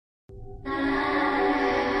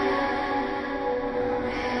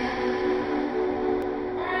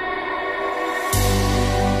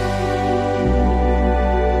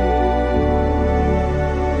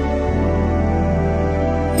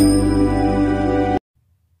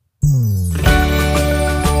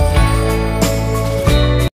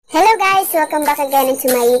Hello guys! Welcome back again into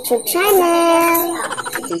my YouTube channel!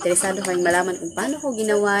 Interesado kayong malaman kung paano ko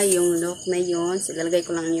ginawa yung look na yun. So, ilalagay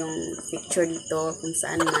ko lang yung picture dito kung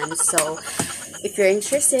saan man. So, if you're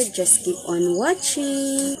interested, just keep on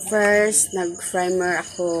watching. First, nag-primer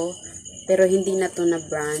ako, pero hindi na to na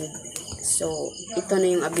brand. So, ito na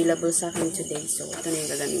yung available sa akin today. So, ito na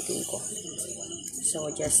yung gagamitin ko. So,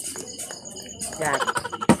 just that.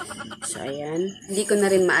 So, ayan. Hindi ko na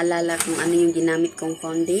rin maalala kung ano yung ginamit kong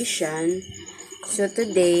foundation. So,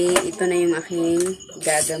 today, ito na yung aking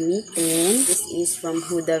gagamitin. This is from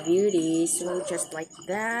Huda Beauty. So, just like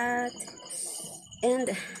that.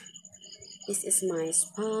 And, this is my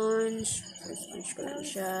sponge. Sponge ko lang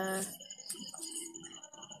siya.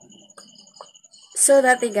 So,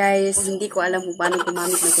 dati guys, hindi ko alam kung paano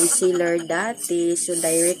gumamit ng concealer dati. So,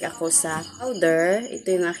 direct ako sa powder.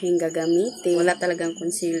 Ito yung aking gagamitin. Wala talagang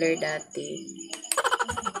concealer dati.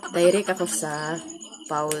 Direct ako sa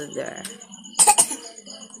powder.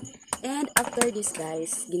 And after this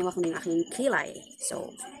guys, ginawa ko na yung aking kilay. So,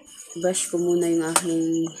 brush ko muna yung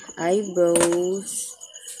aking eyebrows.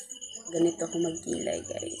 Ganito ako magkilay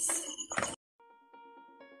guys.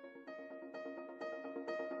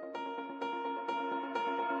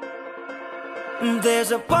 There's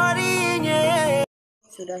a party in your head.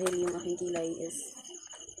 So, dahil yung aking kilay is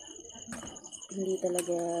hindi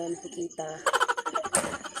talaga nakikita.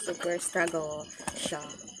 Super struggle siya.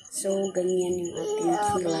 So, ganyan yung ating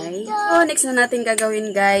kilay. So, next na natin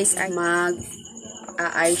gagawin guys ay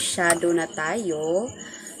mag-eyeshadow na tayo.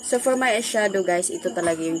 So, for my eyeshadow guys, ito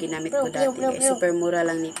talaga yung ginamit ko dati guys. Super mura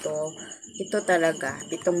lang nito. Ito talaga.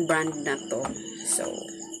 Itong brand na to. So,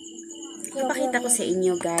 ipakita ko sa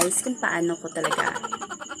inyo guys kung paano ko talaga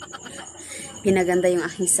pinaganda yung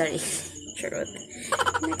aking sarili. Charot.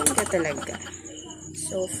 Pinaganda talaga.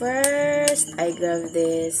 So, first, I grab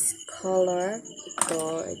this color.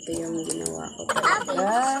 Ito yung ginawa ko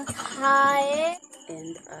talaga.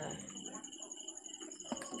 And,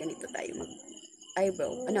 ganito tayo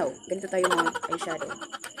mag-eyebrow. Ganito tayo mag-eyeshadow.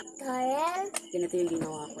 Ganito yung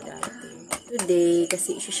ginawa ko dati. Today,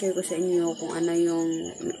 kasi i-share ko sa inyo kung ano yung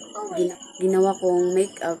ginawa kong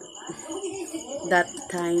makeup that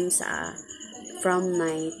time sa prom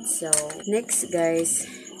night. So, next guys,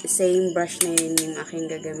 same brush na yun yung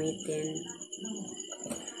aking gagamitin.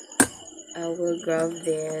 I will grab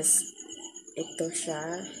this. Ito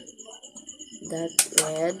siya. That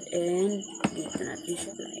red. And dito natin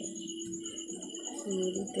siya apply. So,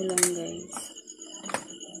 dito lang guys.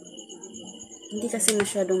 Hindi kasi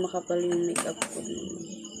masyadong makapal yung makeup ko din.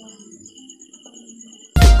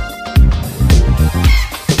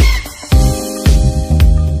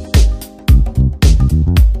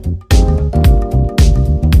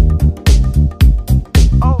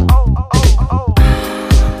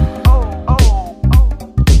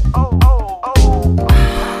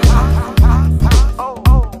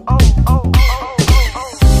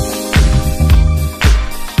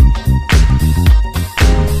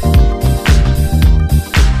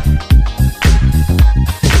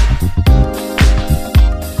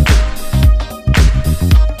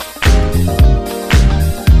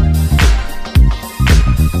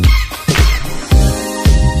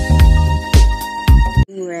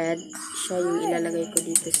 Red, siya yung ilalagay ko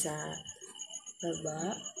dito sa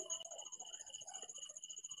baba.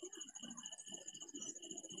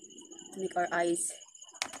 To make our eyes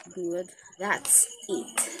good. That's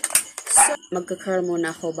it. So, magka-curl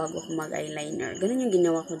muna ako bago ako mag-eyeliner. Ganun yung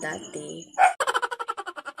ginawa ko dati.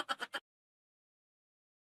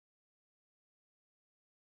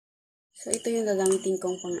 So, ito yung gagamitin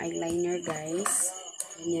kong pang eyeliner, guys.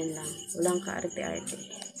 Ganyan lang. Walang kaarte-arte.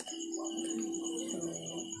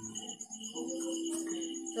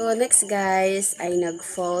 So, next guys, ay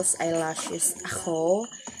nag-false eyelashes ako.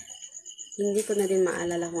 Hindi ko na din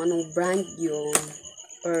maalala kung anong brand yung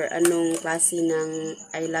or anong klase ng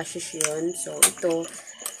eyelashes yun. So, ito,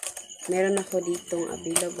 meron ako ditong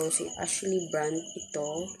available. Si Ashley brand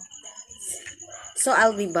ito. So,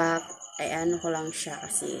 I'll be back. Ay, ano ko lang siya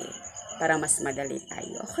kasi para mas madali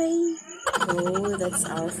tayo. Okay? So, that's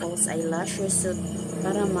our false eyelashes. So,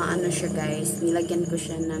 para maano siya guys, nilagyan ko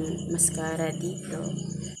siya ng mascara dito.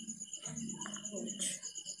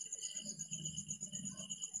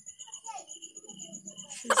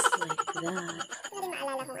 Just like that. Hindi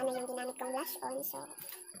maalala kung ano yung ginamit kong blush on. So,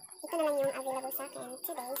 ito na lang yung available sa akin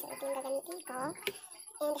today. So, ito yung gagamitin ko.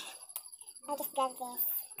 And, I'll just grab this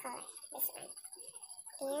color. This one.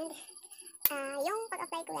 And, yung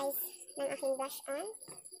pag-apply ko guys ng aking blush on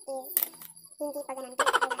is hindi pa ganun. Hindi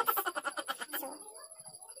pa guys. So,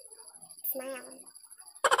 smile.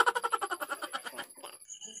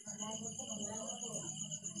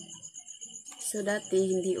 So, dati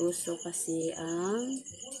hindi uso kasi ang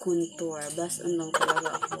contour. Blush on lang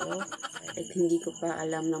talaga ako. At hindi ko pa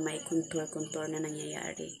alam na may contour na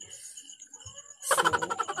nangyayari. So,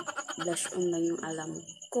 blush on lang yung alam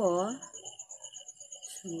ko.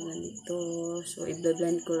 So, ganito. So,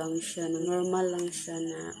 i-blend ko lang siya. Normal lang siya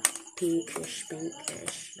na pinkish.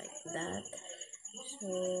 Like that. So,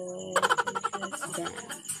 just that.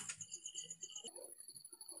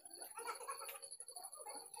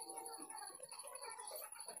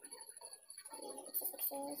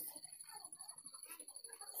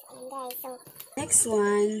 Ayan guys, so Next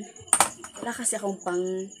one, wala kasi akong pang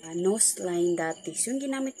nose line dati. So, yung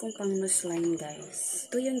ginamit kong pang nose line guys.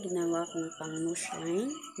 Ito yung ginawa kong pang nose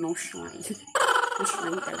line. Nose line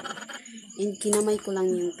talaga. And kinamay ko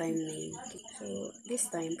lang yung time na yun. So, this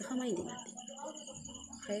time, kakamay din natin.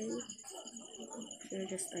 Okay? So,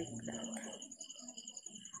 just like that.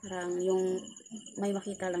 Parang yung may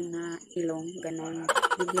makita lang na ilong, ganon.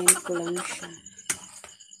 I-blend ko lang siya.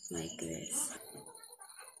 Like this.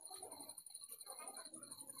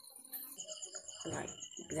 Like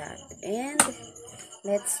that. And,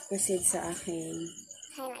 let's proceed sa aking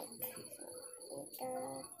highlight. Ito.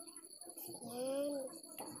 Ayan.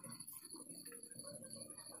 Ito.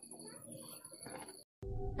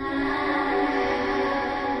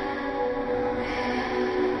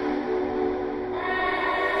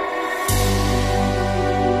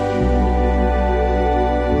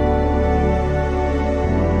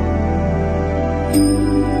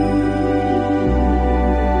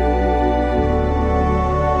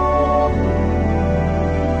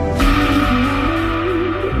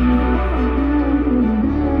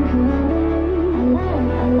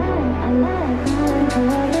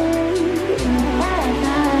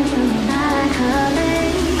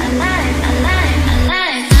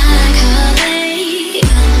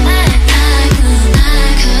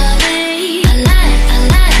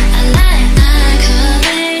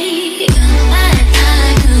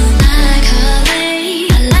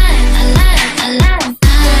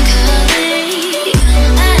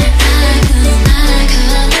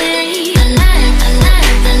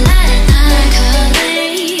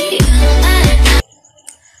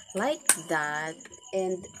 like that.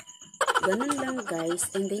 And ganun lang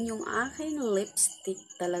guys. And then yung aking lipstick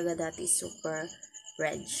talaga dati super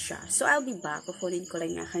red siya. So I'll be back. Kukunin ko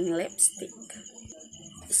lang yung aking lipstick.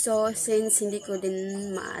 So since hindi ko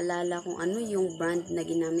din maalala kung ano yung brand na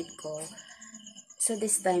ginamit ko, so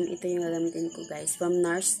this time ito yung gagamitin ko guys, from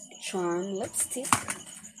NARS Charm lipstick.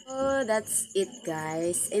 So that's it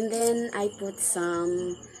guys. And then I put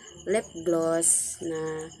some lip gloss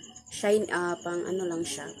na shine, pang ano lang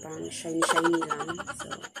siya, pang shiny lang.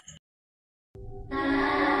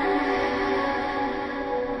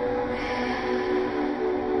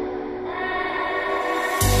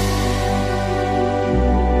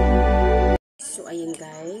 So ayun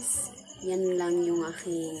guys, yan lang yung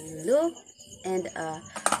aking look. And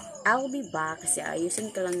I'll be back kasi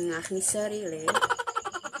ayusin ko lang yung aking sarili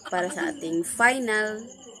para sa ating final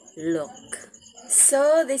look.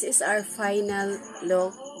 So this is our final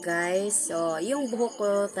look guys. So yung buhok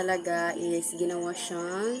ko talaga is ginawa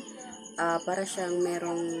siyang para siyang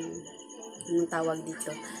merong anong tawag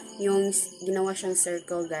dito, yung ginawa siyang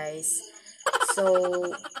circle guys. So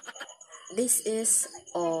this is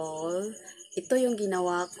all. Ito yung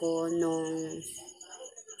ginawa ko nung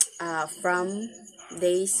from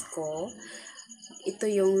days ko. Ito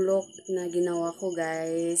yung look na ginawa ko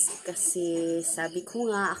guys. Kasi sabi ko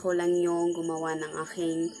nga ako lang yung gumawa ng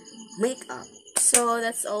aking makeup. So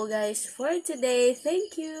that's all guys for today.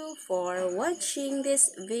 Thank you for watching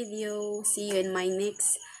this video. See you in my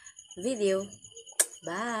next video.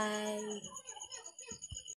 Bye!